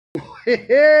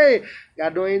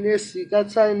Gado NSC,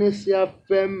 kat sa NSC a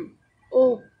fem.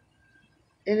 Oh,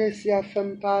 NSC a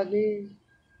fem pale.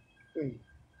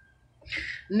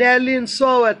 Nerlin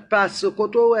so wet passe,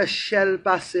 koto we Shelle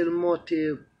passe le monte,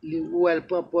 ou elle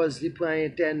propose li prend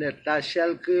internet, la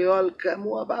Shelle créole, krem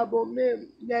ou pas bon même,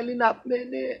 Nerlin ap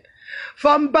mene.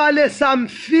 Femme parler ça me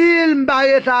film,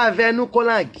 barret avec nous, qu'on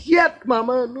la guette,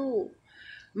 maman nous.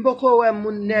 Mboko we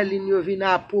moun Nerlin yo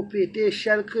vina pou pété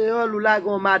Shelle créole ou la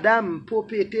gon madam pou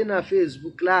pété dans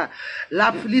Facebook là.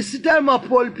 La police tellement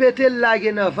pour le pété la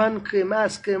gen dans vann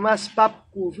kremas pap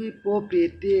couvri pour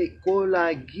pété ko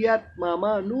la guette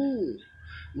maman nous.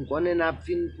 M'konne n'a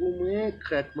vin pour moi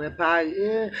krek moi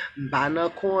pare m'ba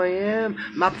nan koyen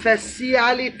m'a fait si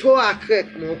ali to a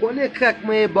krek m'konne krek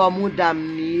moi bon madam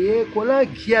ni ko la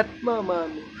guette maman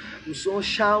nous. Son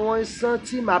charon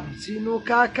senti m'abdi nou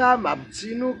kaka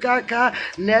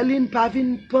Nerlin pa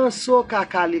vin penso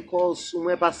kaka l'école sou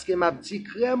moi parce que m'abdi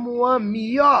krem ou an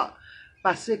miyo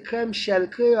parce que krem Shelle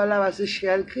créole là parce que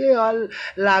Shelle créole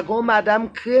la gon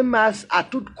madame kremas a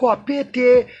tout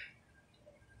copété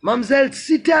Mamzelle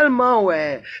si tellement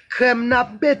ouais krem n'a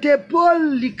pété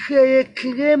Paul li créé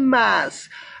kremas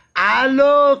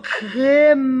allo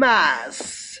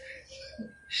kremas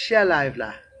Shelle live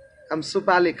là I'm so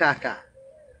parler caca.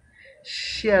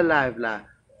 Share live là.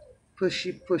 Push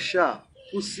up.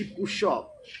 Push up.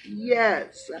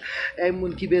 Yes. Un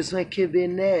moun qui besoin kebe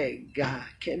nèg.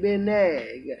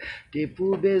 T'es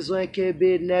pour besoin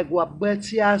kebe nèg ou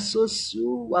bati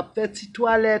asosou, ou fait ti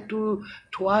toilette ou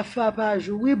 3 fois par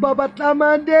jour. Oui, baba t'a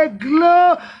mandé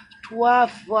glo. 3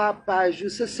 fois par jour.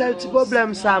 C'est ça le petit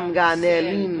problème, ça m'ga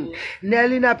Nerlin.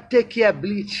 Nerlin a peut-être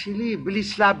bleach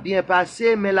l'a bien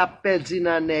passé, mais l'a perdu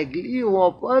dans nègli. Ou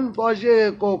on prend pour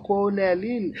gérer coco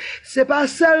Nerlin. C'est pas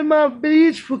seulement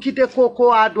bleach pour quitter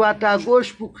coco à droite à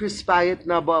gauche pour crisparer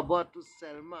dans bobo tout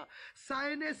seulement. Ça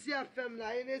NSC a fait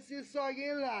là, NSC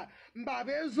sorgen là. M'pa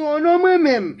besoin non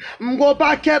moi-même. M'go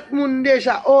paquet moun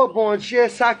déjà. Oh bon Dieu,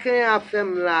 ça crée a fait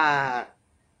là.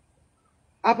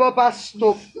 Après pas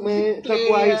stop, mais c'est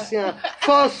quoi ici?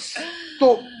 Faut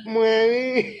stop, moi.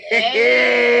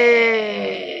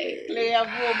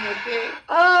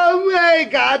 Oh my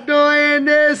God, don't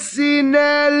NSC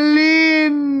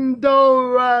Nerlin,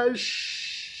 don't rush.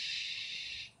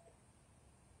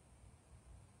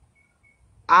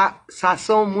 Ah, ça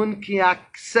sont moun qui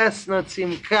access dans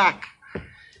team crack.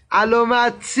 Allo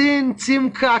Martin,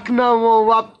 team crack nan mon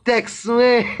wap text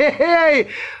mwen. Hey,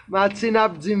 Martin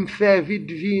ap di m fè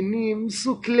vite vini, m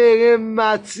souklere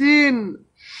Martin.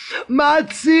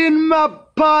 Martin m'a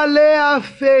parlé à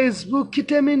Facebook, qui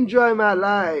t'aime enjoy my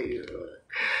life.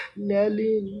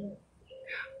 Nerlin,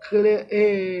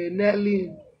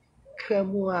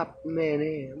 krem ou ap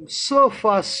mene. So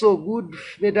far so good,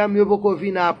 mesdames yo boko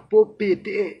vina pou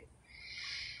pété.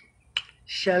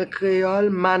 Shelle créole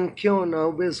mannequin on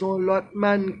a besoin l'autre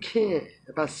mannequin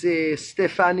parce que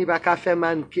Stéphanie pas ka faire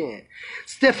mannequin.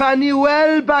 Stéphanie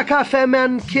well pas ka faire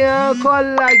mannequin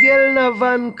kol la gueule dans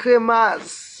vann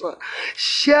kremas.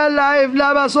 Shelle live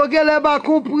là parce qu'elle pas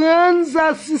comprendre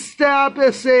ça sister a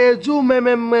essayer tout même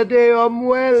de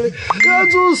well.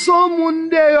 Yo so moun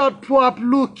de yo pour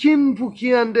looking pour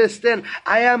qui understand.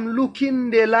 I am looking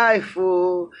the life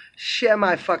for share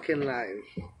my fucking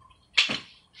life.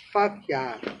 Fuck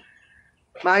ya.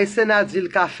 Ma sena dit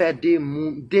ka fait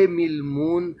 2000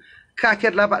 moun.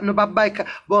 Kaket la nou pa bay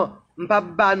bon, m'pa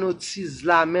ba notice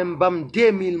la même bam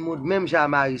 2000 moun même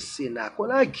jamais sena. Kon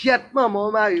a get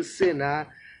maman sena.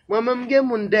 Moi même gen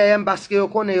moun derrière parce que yo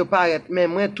connaît yo paraît mais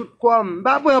moi tout comme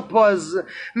ba propose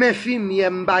mes filles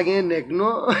m'pa gen nèg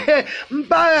non.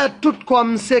 M'pa tout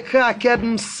comme c'est craquette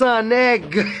m'san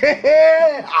nèg.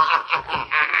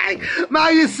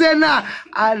 Marisena,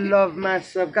 I love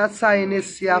myself. Got ça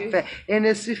NSC a fait.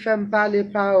 NSC fait me parler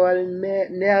parole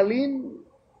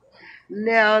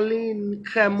Nerlin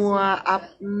krem ap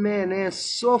mene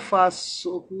so far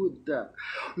so good.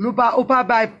 Nou pa ou pa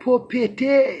bay pou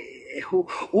pété.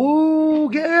 Ou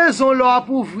gen raison là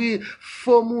pour ouvrir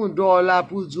faux monde là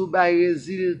pour dou bay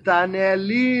résultat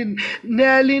Nerlin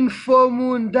faux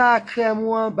monde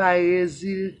krem bay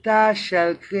résultat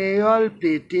Shelle créole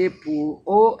pété pour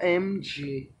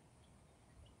OMG.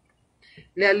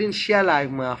 Nerlin share live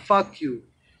man, fuck you.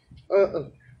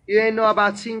 You ain't know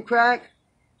about team crack?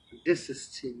 This is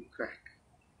team crack.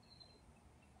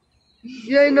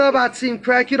 You ain't know about team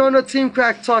crack. You don't know team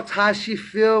crack talks how she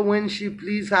feel, when she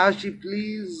please, how she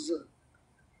please.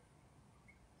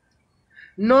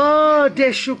 No,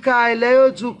 deshukai,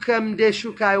 leo du krem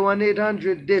deshukai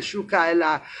 1-800 deshukai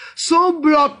la. So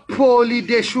block poli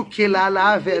deshuke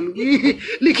la vel.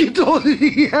 Li ki to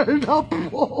li el da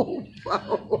po.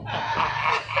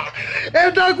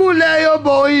 Et tant que les yo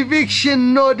bon eviction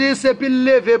notice et puis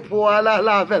lever pour la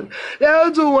lavel.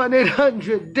 Les do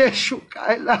 1-800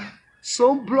 deshouka là.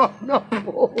 Son bloc non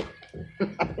pour.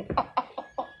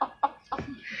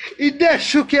 Il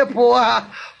deshouke pour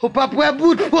ou pas prêt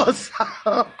bout pour ça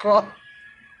encore.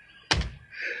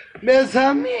 Mes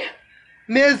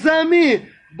amis,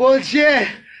 bon Dieu,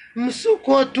 m'sou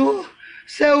kontou,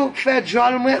 c'est ou fait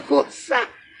jol moi comme ça.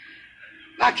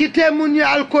 Pas quitter mon yo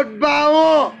al côte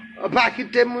baon, pas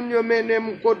quitter mon yo mene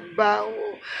mon côte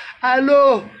baon.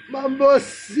 Allô, mambo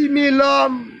 6000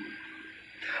 hommes.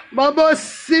 Mambo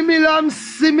 6000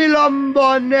 hommes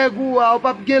bon nèg ou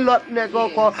pas gen l'autre nèg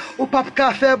encore, ou pas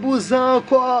ka faire bouzan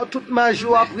encore, toute ma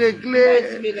joie à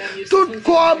régler. Tout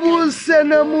quoi bouzé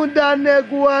nan mouda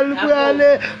nèg ou al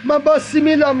aller, mambo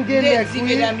 6000 hommes gen nèg.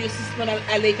 Mesdames, yo si mon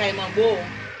aller kay mambo.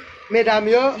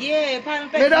 Mesdames yo? Yeah,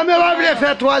 Mesdames yo va vle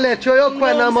faire toilette, yo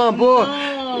quoi nan mambo.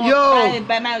 Yo,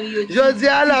 je dis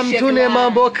à l'âme tourner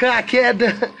mambo craquette.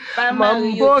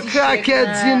 Mambo craquette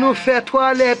dit nous fait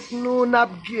toilette, nous n'a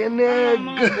gêné.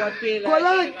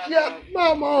 Voilà guette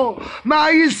maman.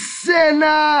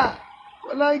 Marie-Sena.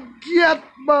 Voilà guette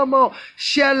maman.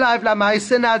 Cher live la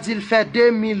Marie-Sena dit il fait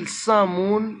 2100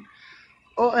 moun.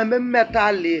 Oh, et même mettre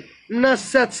aller. Dans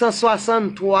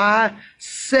 763,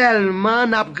 seulement,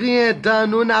 n'a rien dans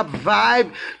nous, n'a vibe,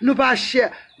 nous pas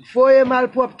cher. Voyez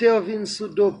malpropre au vin sous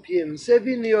deux pieds. C'est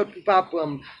vin yo tout pas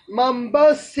prendre.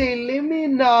 Mambo c'est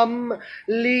liminam,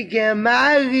 li gen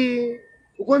mari.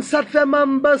 Ou kon ça te fait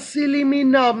mambo c'est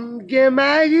liminam, gen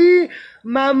mari.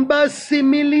 Mambo c'est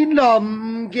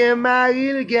milinam, gen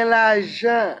mari, gen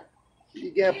l'argent.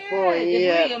 Li gen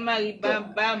poyet.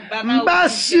 Mba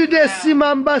su de si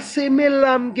mamba c'est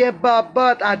milam, gen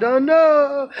babot. I don't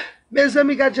know. Mes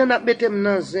amis, quand j'en ai mis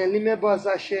nan zen, li me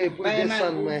boza chez pour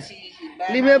descendre moi.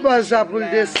 Li me boza pour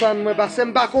descendre moi parce que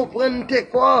m'pa comprendre te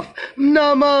kof.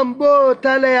 Non mambo,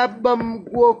 t'allais à bam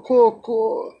gros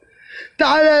coco.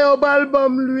 T'allais au bal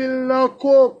bam l'huile nan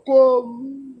coco.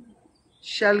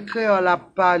 Shell créole a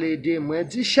parlé de moi.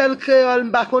 Dit Shell créole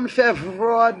m'pa kon fait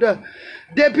fraude.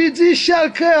 Depuis dit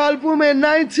Shell créole pour me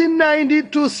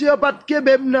 1992 si yo pat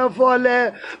kebeb nan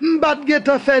volé, m'bat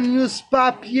geto fait news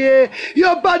papier,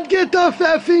 yo pat geto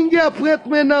fait fingerprint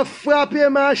men nan frappe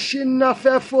machine nan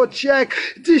fait faux check,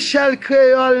 dit Shell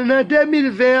créole nan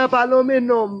 2020 palome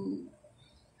nom.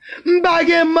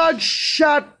 M'bagé mag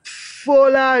chat faux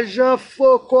l'argent,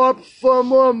 faux cop, faux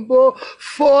mambo,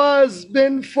 faux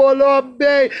husband, faux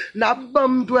lobby, n'a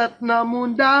bam douet nan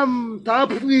madam, t'en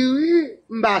prie,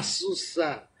 m'ba sous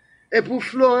ça. Et pour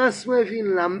Florence, moi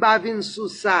vin là, m'ba vin sous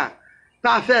ça.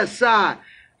 Pas faire ça.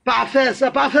 Pas faire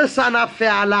ça n'a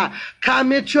fait là.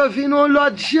 Kametcho vin on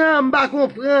l'autre gens, m'ba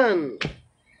comprendre.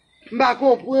 M'ba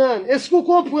comprendre. Est-ce que vous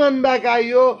comprenez bagay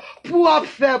yo pour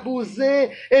faire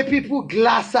bouser et puis pour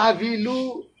glace à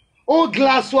vilou? On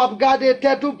glace ou garder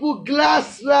tête ou pour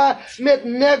glace là, mettre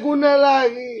nèg ou dans la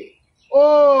rue.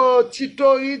 Oh,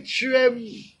 Titori tuem.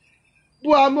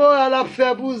 Pour amour la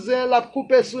faire bouser, la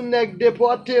couper sous nèg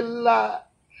déporter là.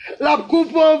 La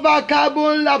coupe en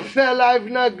vacabon, la faire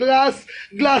live dans glace.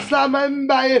 Glace là même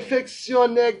ba infection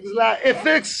nèg là.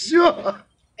 Infection.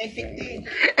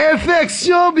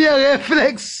 Infection bien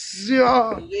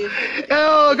réflexion. Et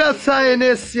oh, quand ça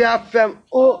est à faire.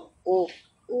 Oh.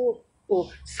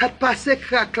 Ça passe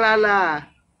crack là.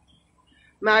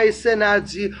 Marie-Sena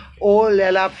dit, oh,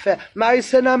 la fait.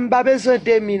 Marie-Sena m'a besoin de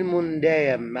 2000 moun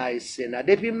derrière, Marie-Sena.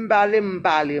 Depuis m'parle,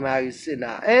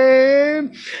 Marie-Sena.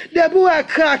 Depuis la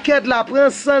craquette la prend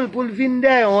sang pour le vin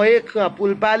derrière un écran, pour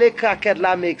le parler craquette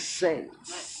la make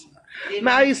sense.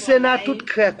 Marie-Sena tout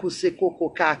craque ou c'est coco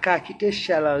caca qui te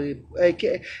chale.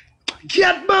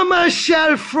 Get maman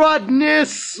Shell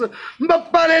fraudness. M'pa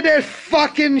parler de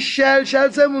fucking Shell.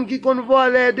 Shell c'est moun qui kon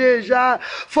volé déjà.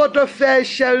 Photo fait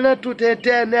Shell dans tout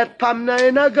internet. Pam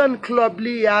nan un gun club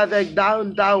li avec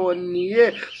downtown ni.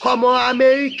 Comment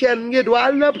américaine qui doit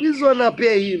aller en prison dans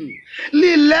pays.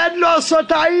 Li l'aide lo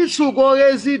sotaï sous gon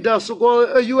résidence sous gon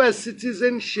US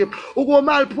citizenship. Ou gon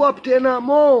malpropre nan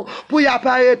mon pour y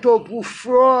apparaître pour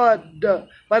fraude.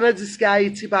 Pendant que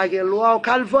Haïti pas gen loi, ou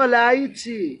kal vole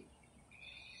Haïti.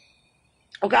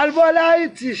 Ou kal vole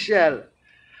Haïti, Shell.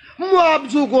 Moi,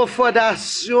 abdou gon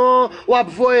fondation, ou ap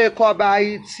voye kob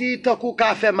Haïti, tant kou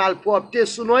ka fait malpropre,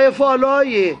 sinon e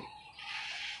voloye.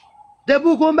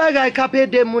 Debou gon bagay kapé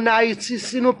de moun Haïti,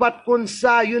 si nou pat kon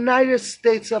sa, United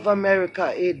States of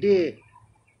America aide.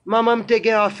 Maman te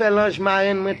gen affaire lange,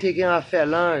 marine mwen te gen affaire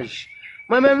lange.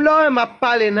 Moi-même, là, m'a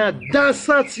parlé dans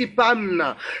senti pam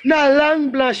nan, dans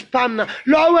langue blanche pam nan.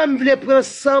 Là, on vle prendre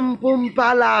sam pour me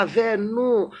parler avec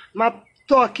nous, m'a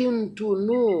talking to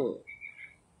nous.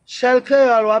 Shelle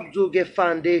Creole wap do ge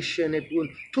foundation et pou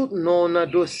tout non nan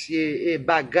dosye e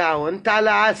bagawan.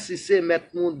 Tala asise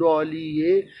met moun do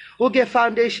liye. Ou ge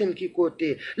foundation ki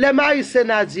kote. Le Maïse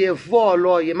na diye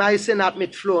voloye. Maïse na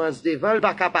met Florence devan. L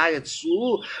baka paret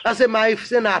sou. Ase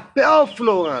Maïse na pe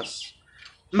Florence.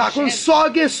 Makoun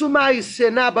soge sou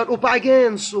Maïse na. But ou pa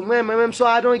gen sou. Mwen so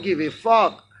I don't give a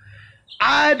fuck.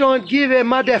 I don't give a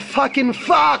motherfucking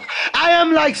fuck. I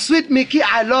am like Sweet Mickey.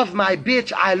 I love my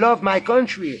bitch. I love my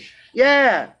country.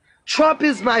 Yeah. Trump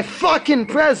is my fucking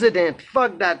president.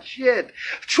 Fuck that shit.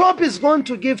 Trump is going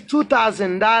to give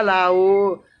 $2,000.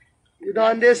 Oh. You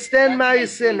don't understand my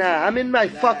sena? I'm in my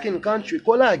fucking country.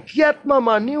 Kola, get my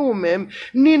money ou même.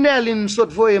 Ni Nelin sot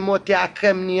voye mote a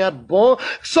krem ni at bon.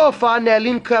 So far,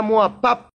 Nelin krem ou a pap